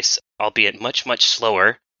of dice, albeit much, much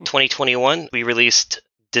slower. 2021, we released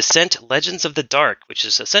Descent Legends of the Dark, which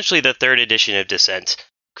is essentially the third edition of Descent,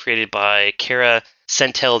 created by Kara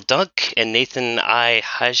Centel Dunk and Nathan I.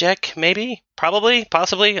 Hajek, maybe? Probably?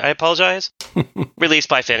 Possibly? I apologize. Released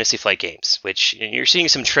by Fantasy Flight Games, which you're seeing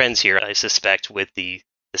some trends here, I suspect, with the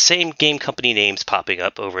same game company names popping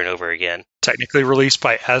up over and over again. Technically released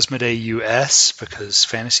by Asmodee US because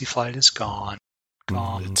Fantasy Flight is gone.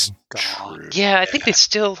 Gone. Yeah, I think they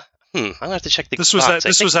still... I'm going to have to check the This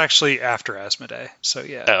was actually after Asmodee, so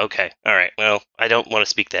yeah. Oh, okay. All right. Well, I don't want to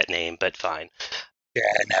speak that name, but fine. Yeah,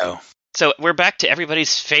 no. So we're back to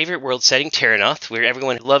everybody's favorite world setting, Terranoth, where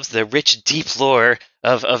everyone loves the rich, deep lore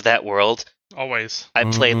of that world. Always.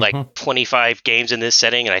 I've played like 25 games in this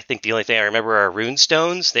setting, and I think the only thing I remember are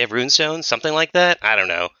runestones. They have runestones, something like that? I don't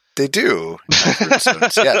know. They do.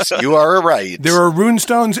 Runestones. Yes, you are right. There are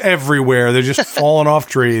runestones everywhere. They're just falling off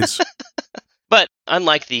trees. But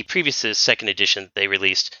unlike the previous second edition that they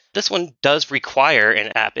released, this one does require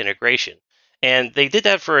an app integration. And they did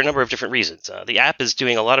that for a number of different reasons. The app is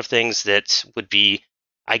doing a lot of things that would be,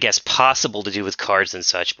 I guess, possible to do with cards and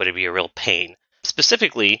such, but it'd be a real pain.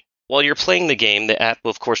 Specifically, while you're playing the game, the app,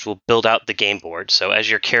 of course, will build out the game board. So as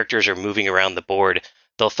your characters are moving around the board,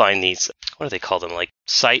 they'll find these, what do they call them, like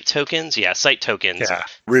site tokens? Yeah, site tokens. Yeah,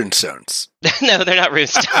 runestones. No, they're not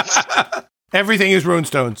runestones. Everything is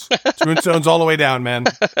runestones. It's runestones all the way down, man.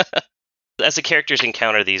 As the characters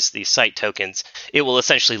encounter these site tokens, it will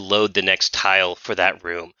essentially load the next tile for that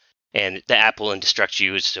room. And the app will instruct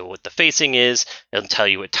you as to what the facing is. It'll tell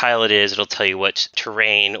you what tile it is. It'll tell you what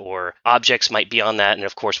terrain or objects might be on that. And,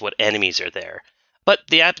 of course, what enemies are there. But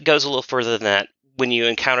the app goes a little further than that. When you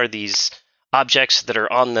encounter these objects that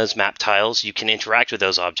are on those map tiles, you can interact with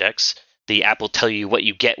those objects. The app will tell you what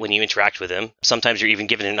you get when you interact with them. Sometimes you're even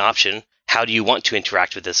given an option. How do you want to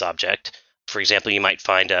interact with this object? For example, you might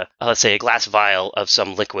find let's say a glass vial of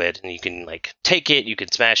some liquid, and you can like take it, you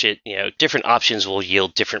can smash it. Different options will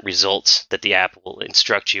yield different results that the app will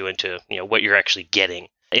instruct you into, what you're actually getting.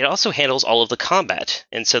 It also handles all of the combat,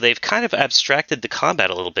 and so they've kind of abstracted the combat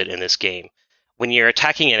a little bit in this game. When you're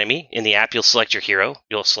attacking enemy, in the app you'll select your hero,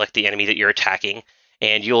 you'll select the enemy that you're attacking,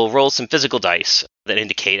 and you'll roll some physical dice that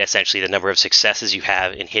indicate essentially the number of successes you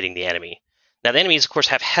have in hitting the enemy. Now the enemies of course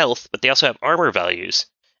have health, but they also have armor values,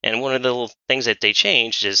 and one of the little things that they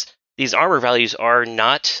changed is these armor values are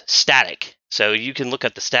not static. So you can look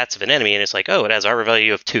at the stats of an enemy and it's like, oh, it has armor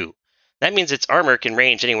value of 2. That means its armor can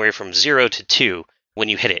range anywhere from 0 to 2 when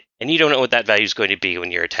you hit it, and you don't know what that value is going to be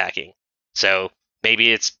when you're attacking. So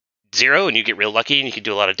maybe it's 0 and you get real lucky and you can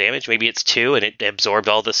do a lot of damage. Maybe it's 2 and it absorbed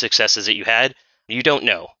all the successes that you had. You don't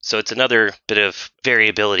know. So it's another bit of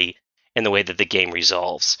variability in the way that the game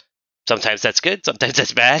resolves. Sometimes that's good, sometimes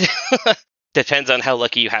that's bad. Depends on how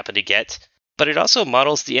lucky you happen to get. But it also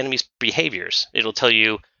models the enemy's behaviors. It'll tell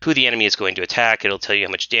you who the enemy is going to attack. It'll tell you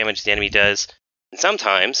how much damage the enemy does. And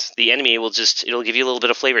sometimes the enemy it'll give you a little bit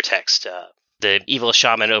of flavor text. The evil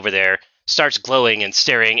shaman over there starts glowing and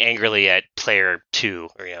staring angrily at player 2,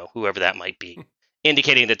 or whoever that might be,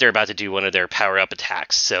 indicating that they're about to do one of their power-up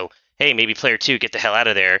attacks. So, hey, maybe player 2, get the hell out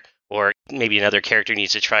of there, or maybe another character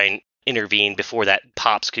needs to try and intervene before that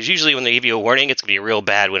pops, because usually when they give you a warning, it's going to be real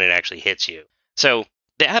bad when it actually hits you. So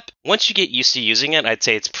the app, once you get used to using it, I'd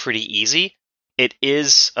say it's pretty easy. It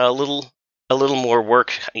is a little more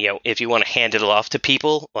work, if you want to hand it off to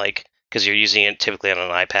people, like, because you're using it typically on an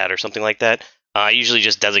iPad or something like that. I usually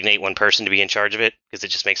just designate one person to be in charge of it, because it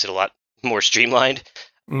just makes it a lot more streamlined.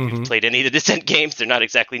 Mm-hmm. If you've played any of the Descent games, they're not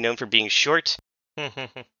exactly known for being short.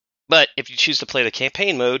 But if you choose to play the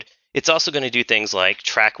campaign mode, it's also going to do things like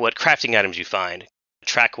track what crafting items you find,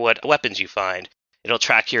 track what weapons you find. It'll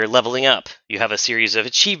track your leveling up. You have a series of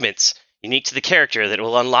achievements unique to the character that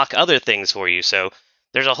will unlock other things for you. So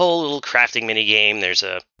there's a whole little crafting mini game. There's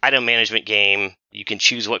a item management game. You can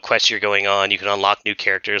choose what quests you're going on. You can unlock new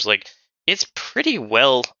characters. Like, it's pretty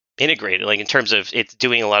well integrated, like in terms of it's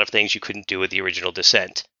doing a lot of things you couldn't do with the original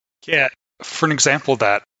Descent. Yeah, for an example of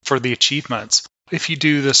that, for the achievements, if you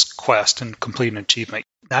do this quest and complete an achievement,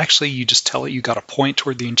 actually you just tell it you got a point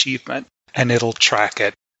toward the achievement and it'll track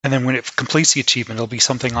it. And then when it completes the achievement, it'll be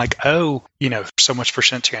something like, so much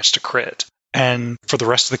 % chance to crit. And for the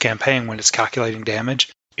rest of the campaign, when it's calculating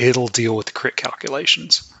damage, it'll deal with the crit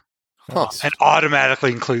calculations and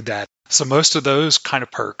automatically include that. So most of those kind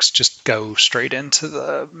of perks just go straight into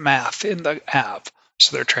the math in the app.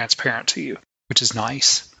 So they're transparent to you, which is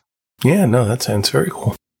nice. Yeah, no, that sounds very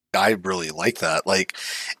cool. I really like that. Like,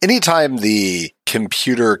 anytime the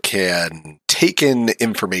computer can take in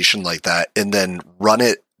information like that and then run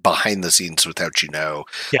it behind the scenes without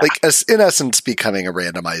like, as in essence, becoming a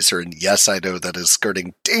randomizer. And yes, I know that is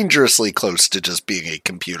skirting dangerously close to just being a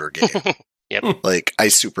computer game. Yep. Like, I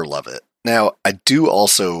super love it. Now, I do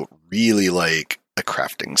also really like a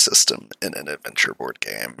crafting system in an adventure board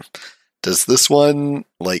game. Does this one,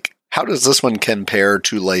 how does this one compare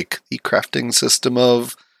to, the crafting system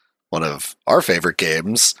of one of our favorite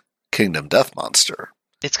games, Kingdom Death Monster?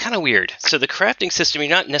 It's kind of weird. So the crafting system,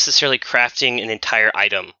 you're not necessarily crafting an entire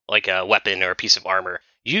item, like a weapon or a piece of armor.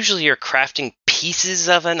 Usually you're crafting pieces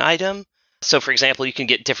of an item. So, for example, you can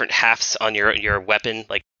get different halves on your weapon.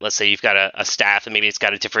 Like, let's say you've got a staff, and maybe it's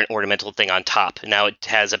got a different ornamental thing on top. And now it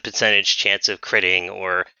has a percentage chance of critting,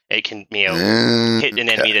 or it can, hit an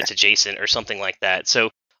enemy that's adjacent, or something like that. So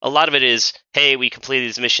a lot of it is, hey, we completed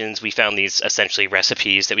these missions, we found these essentially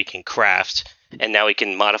recipes that we can craft, and now we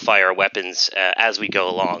can modify our weapons as we go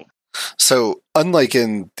along. So, unlike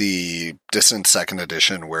in the Descent 2nd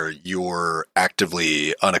Edition, where you're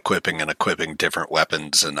actively unequipping and equipping different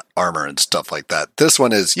weapons and armor and stuff like that, this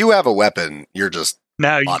one is, you have a weapon, you're just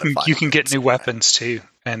now you can get new weapons too,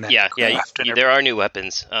 and then there are new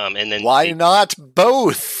weapons, and then why not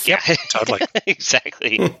both? Yeah, totally,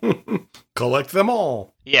 exactly. Collect them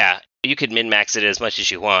all. Yeah, you could min-max it as much as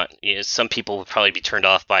you want. Some people would probably be turned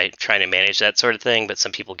off by trying to manage that sort of thing, but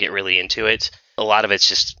some people get really into it. A lot of it's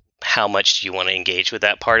just how much do you want to engage with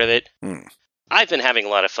that part of it. I've been having a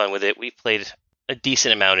lot of fun with it. We've played a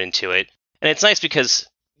decent amount into it. And it's nice because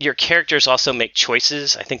your characters also make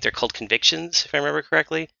choices. I think they're called convictions, if I remember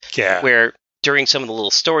correctly. Yeah. Where during some of the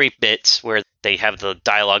little story bits where they have the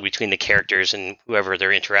dialogue between the characters and whoever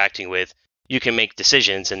they're interacting with, you can make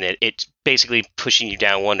decisions, and it's basically pushing you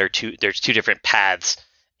down one or two. There's two different paths.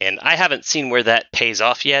 And I haven't seen where that pays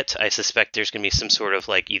off yet. I suspect there's going to be some sort of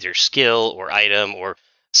either skill or item or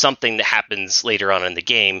something that happens later on in the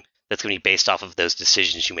game that's going to be based off of those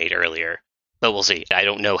decisions you made earlier. But we'll see. I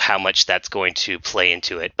don't know how much that's going to play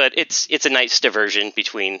into it. But it's a nice diversion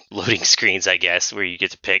between loading screens, I guess, where you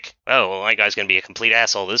get to pick, oh, well, my guy's going to be a complete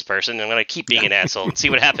asshole, this person. I'm going to keep being an asshole and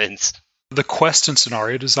see what happens. The quest and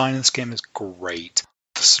scenario design in this game is great.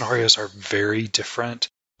 The scenarios are very different.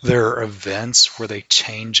 There are events where they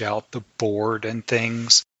change out the board and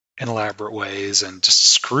things in elaborate ways and just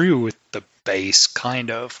screw with the base,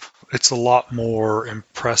 kind of. It's a lot more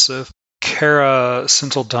impressive. Kara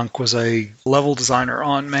Sinteldunk was a level designer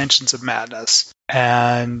on Mansions of Madness,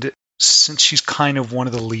 and since she's kind of one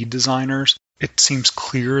of the lead designers, it seems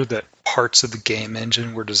clear that parts of the game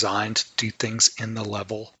engine were designed to do things in the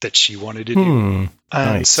level that she wanted to do.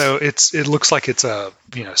 And so it looks like it's a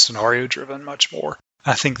scenario driven much more.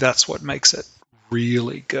 I think that's what makes it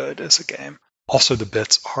really good as a game. Also, the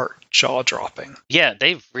bits are jaw-dropping. Yeah,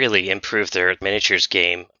 they've really improved their miniatures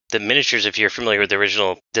game. The miniatures, if you're familiar with the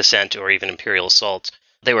original Descent or even Imperial Assault,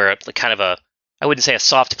 they were kind of I wouldn't say a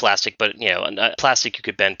soft plastic, but, a plastic you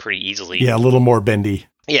could bend pretty easily. Yeah, a little more bendy.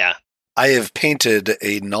 Yeah. I have painted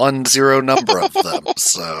a non-zero number of them,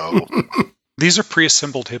 so... These are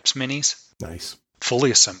pre-assembled Hips minis. Nice.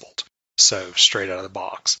 Fully assembled. So, straight out of the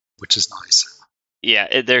box, which is nice.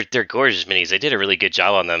 Yeah, they're gorgeous minis. They did a really good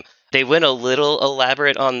job on them. They went a little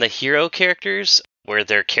elaborate on the hero characters, where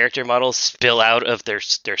their character models spill out of their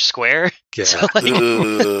square. Yeah. So,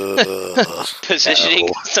 positioning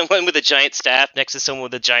someone with a giant staff next to someone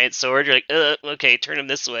with a giant sword, you're like, okay, turn them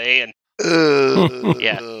this way. And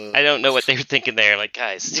yeah, I don't know what they were thinking there. Like,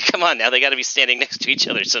 guys, come on now. They got to be standing next to each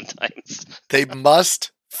other sometimes. They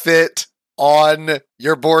must fit on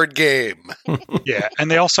your board game. Yeah, and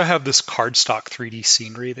they also have this cardstock 3D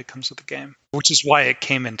scenery that comes with the game, which is why it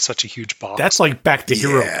came in such a huge box. That's like back to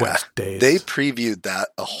Hero Quest days. They previewed that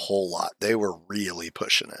a whole lot. They were really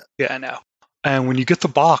pushing it. Yeah, I know. And when you get the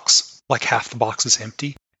box, like half the box is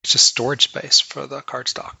empty. It's just storage space for the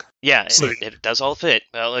cardstock. Yeah, it does all fit.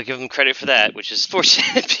 Well, I'll give them credit for that, which is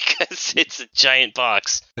fortunate because it's a giant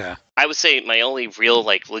box. Yeah. I would say my only real,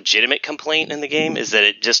 legitimate complaint in the game is that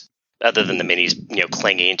it just, other than the minis,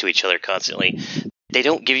 clanging into each other constantly, they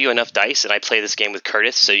don't give you enough dice, and I play this game with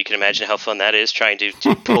Curtis, so you can imagine how fun that is, trying to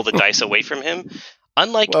pull the dice away from him.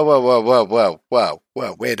 Unlike... Whoa,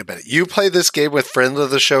 wait a minute. You play this game with friend of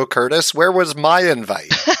the show, Curtis? Where was my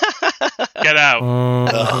invite? Get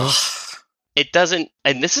out. It doesn't,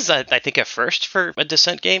 and this is, I think, a first for a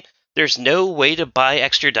Descent game. There's no way to buy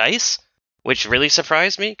extra dice, which really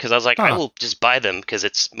surprised me, because I was like, I will just buy them, because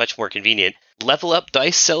it's much more convenient. Level Up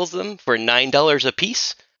Dice sells them for $9 a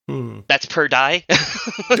piece. That's per die.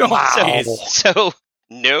 Wow. So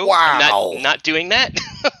no, wow. I'm not doing that.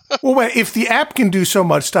 Well, wait, if the app can do so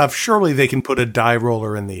much stuff, surely they can put a die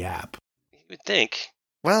roller in the app. You would think.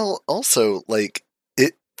 Well, also,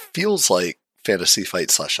 it feels like Fantasy Fight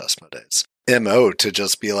 / Asmodee's MO to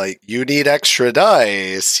just be like, you need extra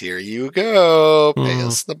dice, here you go, pay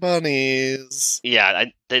us the monies. Yeah,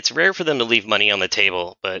 it's rare for them to leave money on the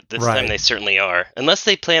table, but this time they certainly are. Unless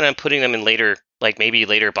they plan on putting them in later, maybe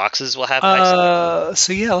later boxes will have dice.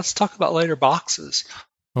 So yeah, let's talk about later boxes.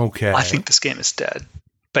 Okay. I think this game is dead.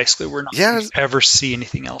 Basically, we're not going to ever see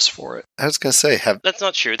anything else for it. I was going to say, That's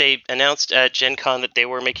not true. They announced at Gen Con that they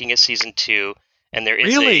were making a Season 2, and there is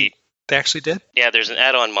Really? They actually did? Yeah, there's an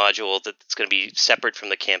add-on module that's going to be separate from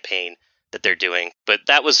the campaign that they're doing. But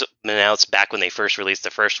that was announced back when they first released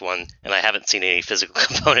the first one, and I haven't seen any physical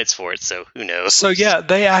components for it, so who knows? So yeah,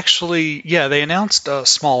 they announced a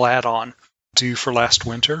small add-on due for last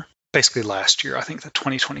winter, basically last year, I think the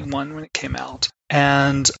 2021 when it came out.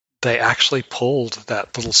 And they actually pulled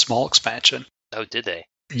that little small expansion. Oh, did they?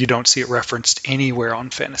 You don't see it referenced anywhere on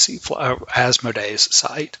Asmodee's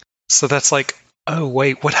site. So that's like, oh,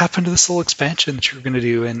 wait, what happened to this little expansion that you were going to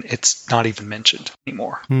do? And it's not even mentioned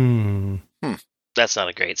anymore. That's not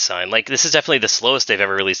a great sign. This is definitely the slowest they've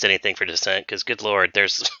ever released anything for Descent, because good lord,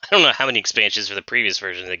 there's, I don't know how many expansions for the previous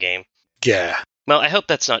version of the game. Yeah. Well, I hope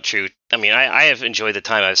that's not true. I mean, I have enjoyed the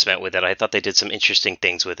time I've spent with it. I thought they did some interesting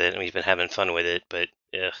things with it, and we've been having fun with it, but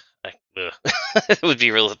it would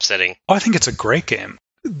be real upsetting. Oh, I think it's a great game.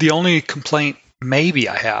 The only complaint maybe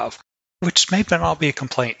I have, which may not be a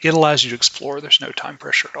complaint, it allows you to explore. There's no time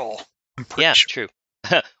pressure at all. I'm pretty sure.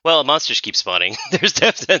 True. Well, monsters keep spawning.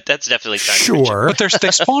 That's definitely time Sure. But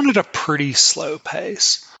they spawn at a pretty slow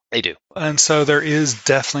pace. They do. And so there is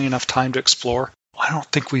definitely enough time to explore. I don't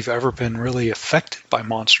think we've ever been really affected by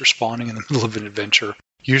monster spawning in the middle of an adventure.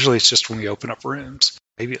 Usually it's just when we open up rooms.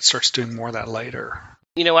 Maybe it starts doing more of that later.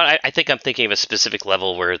 You know what? I think I'm thinking of a specific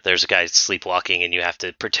level where there's a guy sleepwalking and you have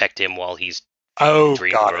to protect him while he's in the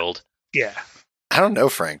dream world. Yeah. I don't know,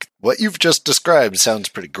 Frank. What you've just described sounds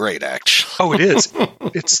pretty great, actually. Oh, it is.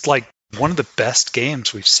 It's like one of the best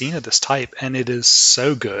games we've seen of this type, and it is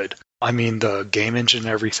so good. I mean, the game engine and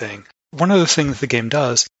everything. One other thing that the game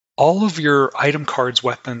does, all of your item cards,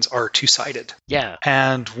 weapons are two-sided. Yeah.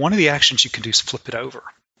 And one of the actions you can do is flip it over.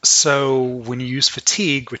 So when you use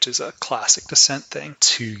fatigue, which is a classic Descent thing,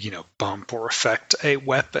 to, bump or affect a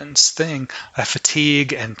weapon's thing, a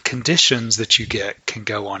fatigue and conditions that you get can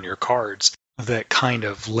go on your cards that kind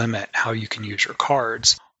of limit how you can use your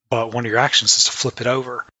cards. But one of your actions is to flip it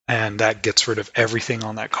over, and that gets rid of everything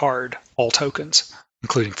on that card, all tokens,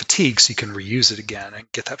 including fatigue, so you can reuse it again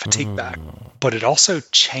and get that fatigue back. But it also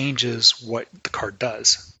changes what the card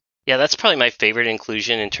does. Yeah, that's probably my favorite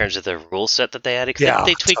inclusion in terms of the rule set that they added.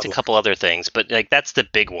 They tweaked a couple other things, but that's the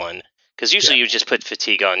big one. Because usually you just put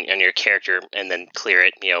fatigue on your character and then clear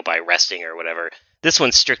it, by resting or whatever. This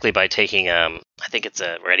one's strictly by taking, I think it's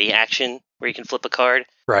a ready action where you can flip a card.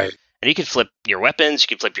 Right. And you can flip your weapons, you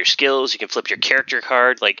can flip your skills, you can flip your character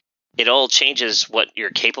card. It all changes what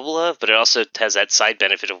you're capable of, but it also has that side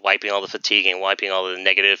benefit of wiping all the fatigue and wiping all the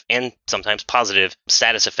negative and sometimes positive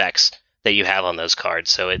status effects that you have on those cards.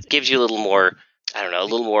 So it gives you a little more, a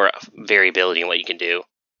little more variability in what you can do.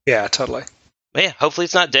 Yeah, totally. But yeah, hopefully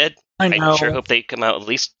it's not dead. I know. I sure hope they come out at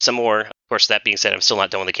least some more. Of course, that being said, I'm still not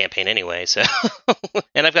done with the campaign anyway, so.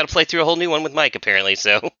 And I've got to play through a whole new one with Mike, apparently,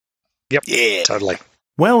 so. Yep. Yeah. Totally.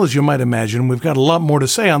 Well, as you might imagine, we've got a lot more to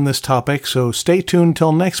say on this topic, so stay tuned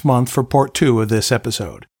till next month for part 2 of this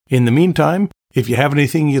episode. In the meantime, if you have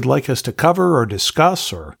anything you'd like us to cover or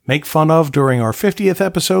discuss or make fun of during our 50th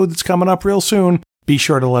episode that's coming up real soon, be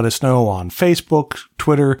sure to let us know on Facebook,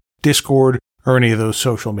 Twitter, Discord, or any of those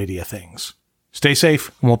social media things. Stay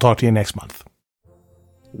safe, and we'll talk to you next month.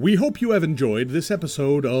 We hope you have enjoyed this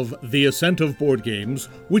episode of The Ascent of Board Games,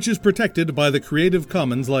 which is protected by the Creative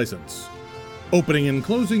Commons license. Opening and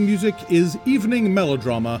closing music is Evening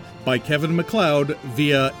Melodrama by Kevin MacLeod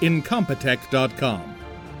via Incompetech.com.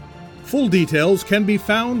 Full details can be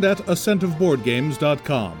found at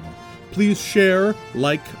ascentofboardgames.com. Please share,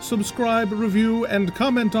 like, subscribe, review, and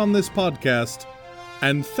comment on this podcast.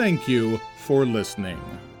 And thank you for listening.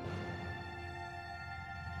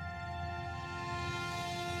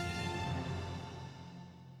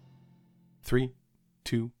 3,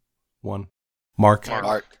 2, 1. Mark.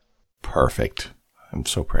 Perfect. I'm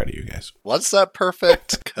so proud of you guys. Was that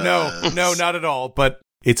perfect? No, not at all, but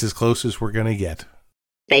it's as close as we're going to get.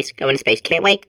 Space, going to space, can't wait.